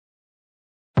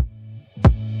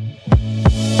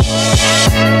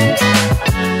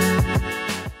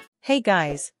Hey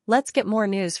guys, let's get more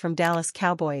news from Dallas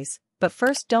Cowboys, but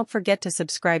first don't forget to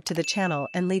subscribe to the channel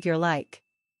and leave your like.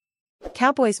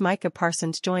 Cowboys Micah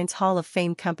Parsons joins Hall of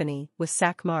Fame company with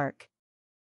sack mark.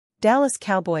 Dallas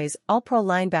Cowboys All-Pro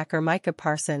linebacker Micah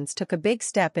Parsons took a big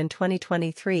step in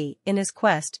 2023 in his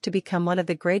quest to become one of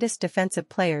the greatest defensive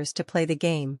players to play the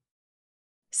game.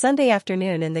 Sunday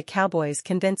afternoon in the Cowboys'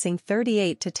 convincing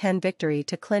 38-10 victory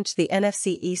to clinch the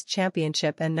NFC East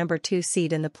Championship and number 2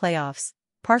 seed in the playoffs,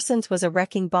 Parsons was a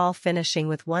wrecking ball, finishing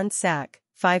with 1 sack,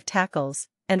 5 tackles,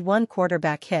 and 1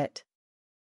 quarterback hit.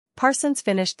 Parsons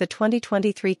finished the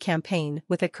 2023 campaign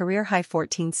with a career-high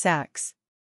 14 sacks.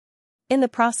 In the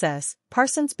process,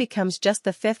 Parsons becomes just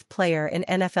the 5th player in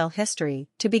NFL history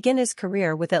to begin his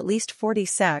career with at least 40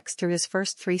 sacks through his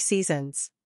first 3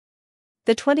 seasons.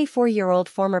 The 24-year-old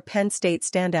former Penn State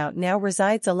standout now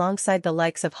resides alongside the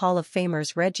likes of Hall of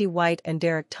Famers Reggie White and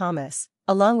Derek Thomas,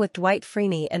 along with Dwight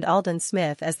Freeney and Aldon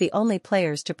Smith as the only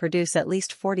players to produce at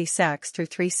least 40 sacks through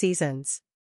 3 seasons.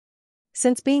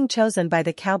 Since being chosen by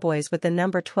the Cowboys with the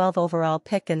number 12 overall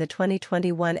pick in the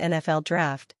 2021 NFL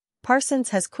Draft,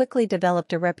 Parsons has quickly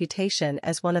developed a reputation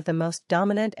as one of the most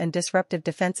dominant and disruptive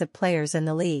defensive players in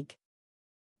the league.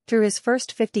 Through his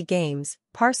first 50 games,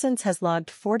 Parsons has logged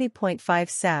 40.5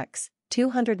 sacks,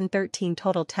 213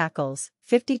 total tackles,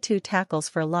 52 tackles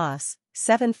for loss,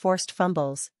 7 forced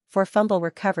fumbles, 4 fumble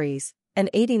recoveries, and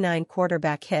 89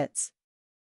 quarterback hits.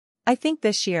 "I think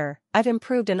this year, I've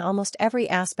improved in almost every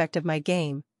aspect of my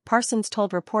game," Parsons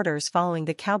told reporters following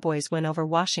the Cowboys' win over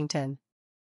Washington.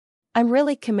 "I'm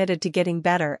really committed to getting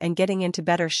better and getting into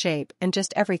better shape and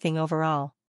just everything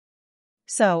overall.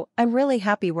 So, I'm really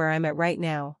happy where I'm at right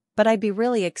now, but I'd be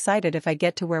really excited if I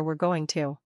get to where we're going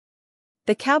to."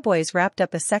 The Cowboys wrapped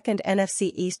up a second NFC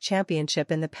East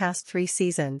championship in the past 3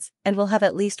 seasons and will have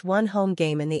at least 1 home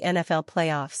game in the NFL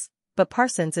playoffs, but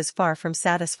Parsons is far from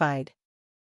satisfied.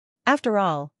 After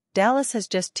all, Dallas has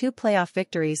just 2 playoff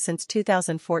victories since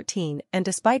 2014, and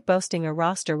despite boasting a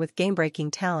roster with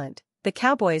game-breaking talent, the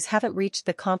Cowboys haven't reached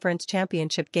the conference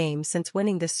championship game since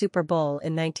winning the Super Bowl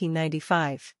in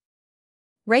 1995.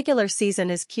 "Regular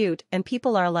season is cute and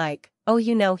people are like, oh,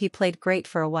 he played great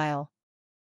for a while.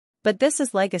 But this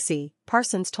is legacy,"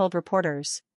 Parsons told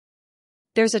reporters.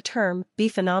 "There's a term, be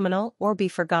phenomenal or be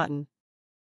forgotten.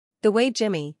 The way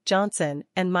Jimmy, Johnson,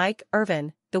 and Mike,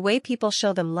 Irvin, the way people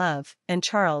show them love, and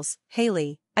Charles,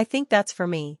 Haley, I think that's for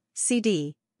me,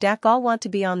 CD, Dak all want to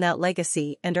be on that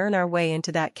legacy and earn our way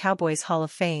into that Cowboys Hall of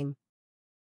Fame."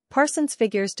 Parsons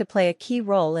figures to play a key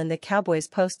role in the Cowboys'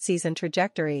 postseason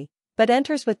trajectory, but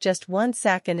enters with just 1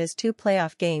 sack in his 2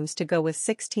 playoff games to go with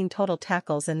 16 total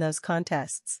tackles in those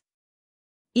contests.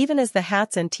 Even as the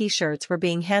hats and t-shirts were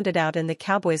being handed out in the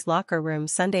Cowboys locker room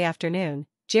Sunday afternoon,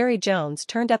 Jerry Jones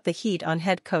turned up the heat on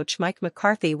head coach Mike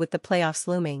McCarthy with the playoffs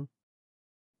looming.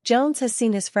 Jones has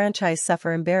seen his franchise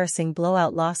suffer embarrassing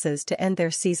blowout losses to end their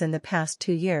season the past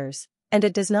 2 years, and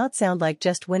it does not sound like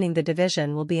just winning the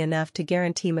division will be enough to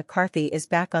guarantee McCarthy is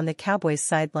back on the Cowboys'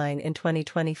 sideline in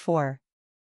 2024.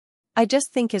 "I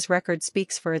just think his record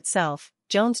speaks for itself,"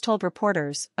 Jones told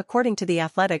reporters, according to The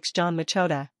Athletic's John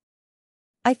Machota.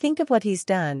 "I think of what he's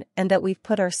done and that we've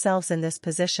put ourselves in this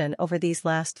position over these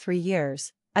last 3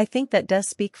 years, I think that does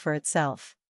speak for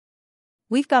itself.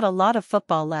 We've got a lot of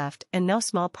football left and no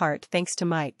small part thanks to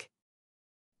Mike.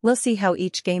 We'll see how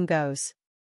each game goes."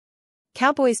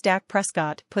 Cowboys' Dak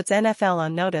Prescott puts NFL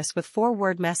on notice with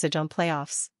 4-word message on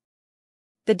playoffs.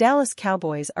 The Dallas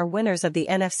Cowboys are winners of the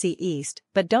NFC East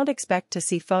but don't expect to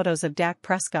see photos of Dak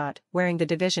Prescott wearing the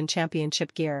division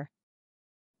championship gear.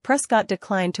 Prescott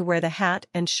declined to wear the hat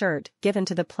and shirt given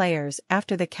to the players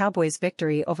after the Cowboys'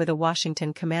 victory over the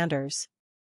Washington Commanders.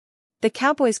 The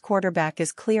Cowboys quarterback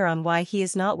is clear on why he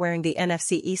is not wearing the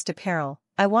NFC East apparel: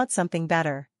 "I want something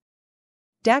better."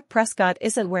 Dak Prescott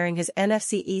isn't wearing his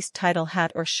NFC East title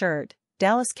hat or shirt,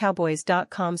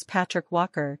 DallasCowboys.com's Patrick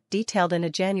Walker detailed in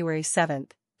a January 7,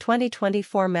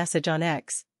 2024 message on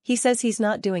X. He says he's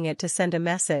not doing it to send a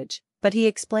message, but he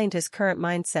explained his current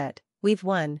mindset: "We've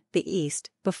won the East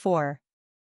before.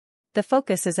 The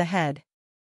focus is ahead.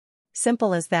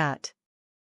 Simple as that.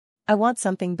 I want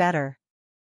something better."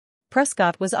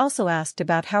 Prescott was also asked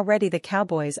about how ready the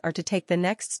Cowboys are to take the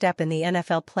next step in the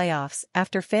NFL playoffs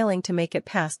after failing to make it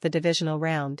past the divisional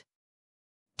round.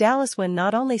 Dallas win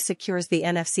not only secures the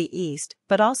NFC East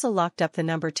but also locked up the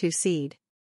number 2 seed.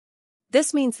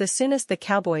 This means the soonest the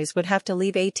Cowboys would have to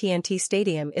leave AT&T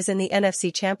Stadium is in the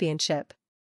NFC Championship.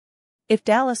 If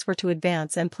Dallas were to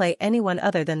advance and play anyone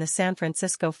other than the San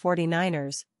Francisco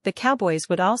 49ers, the Cowboys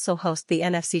would also host the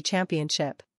NFC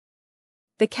Championship.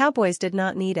 The Cowboys did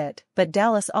not need it, but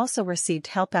Dallas also received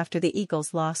help after the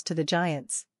Eagles' loss to the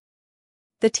Giants.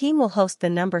 The team will host the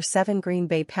number 7 Green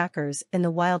Bay Packers in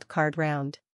the wild card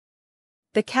round.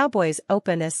 The Cowboys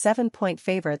open as 7-point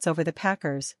favorites over the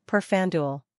Packers, per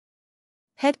FanDuel.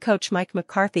 Head coach Mike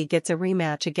McCarthy gets a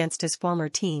rematch against his former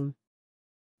team.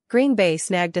 Green Bay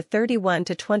snagged a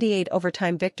 31-28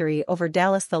 overtime victory over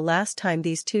Dallas the last time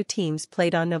these two teams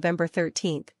played on November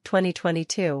 13,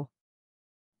 2022.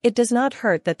 It does not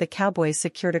hurt that the Cowboys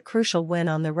secured a crucial win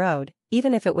on the road,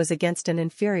 even if it was against an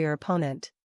inferior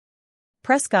opponent.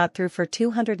 Prescott threw for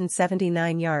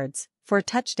 279 yards, 4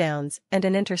 touchdowns, and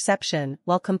an interception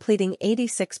while completing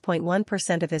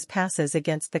 86.1% of his passes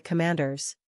against the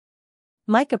Commanders.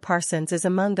 Micah Parsons is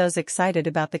among those excited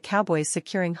about the Cowboys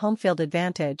securing home field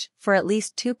advantage for at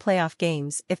least 2 playoff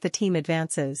games if the team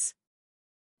advances.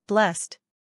 Blessed.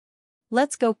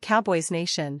 Let's go Cowboys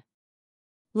Nation.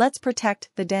 Let's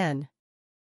protect the den.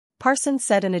 Parsons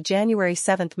said in a January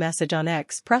 7 message on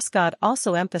X. Prescott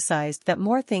also emphasized that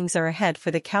more things are ahead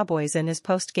for the Cowboys in his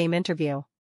post-game interview.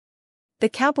 The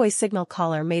Cowboys signal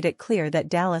caller made it clear that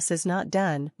Dallas is not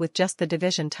done with just the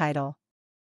division title.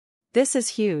 This is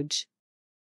huge.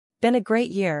 Been a great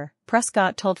year,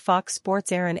 Prescott told Fox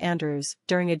Sports' Aaron Andrews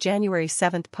during a January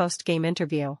 7 post-game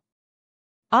interview.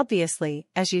 Obviously,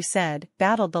 as you said,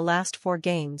 battled the last 4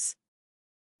 games.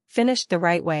 Finished the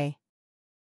right way.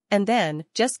 And then,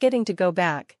 just getting to go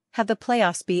back, have the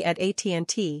playoffs be at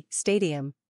AT&T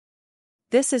Stadium.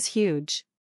 This is huge.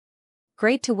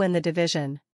 Great to win the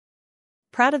division.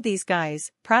 Proud of these guys,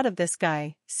 proud of this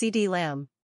guy, CD Lamb.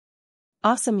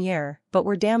 Awesome year, but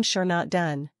we're damn sure not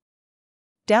done.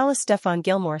 Dallas Stephon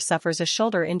Gilmore suffers a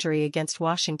shoulder injury against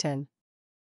Washington.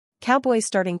 Cowboys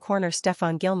starting corner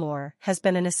Stephon Gilmore has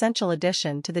been an essential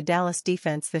addition to the Dallas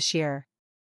defense this year.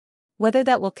 Whether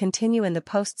that will continue in the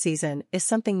postseason is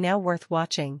something now worth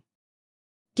watching.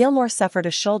 Gilmore suffered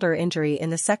a shoulder injury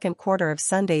in the second quarter of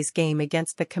Sunday's game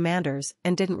against the Commanders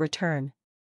and didn't return.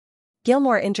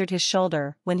 Gilmore injured his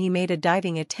shoulder when he made a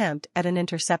diving attempt at an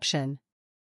interception.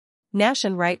 Nash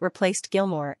and Wright replaced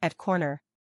Gilmore at corner.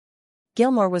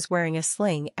 Gilmore was wearing a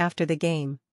sling after the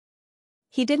game.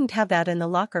 He didn't have that in the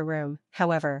locker room,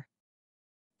 however.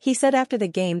 He said after the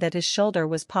game that his shoulder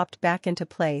was popped back into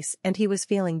place and he was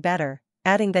feeling better,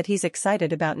 adding that he's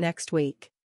excited about next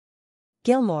week.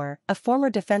 Gilmore, a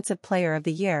former Defensive Player of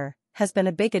the Year, has been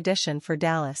a big addition for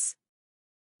Dallas.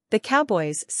 The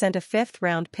Cowboys sent a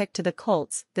 5th-round pick to the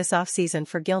Colts this offseason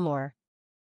for Gilmore.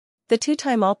 The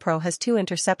 2-time All-Pro has 2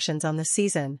 interceptions on the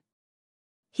season.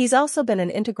 He's also been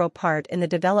an integral part in the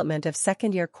development of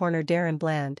second-year corner Darren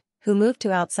Bland, who moved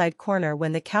to outside corner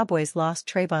when the Cowboys lost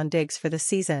Trayvon Diggs for the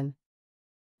season.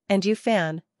 And you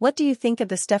fan, what do you think of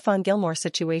the Stephon Gilmore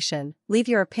situation? Leave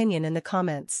your opinion in the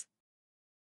comments.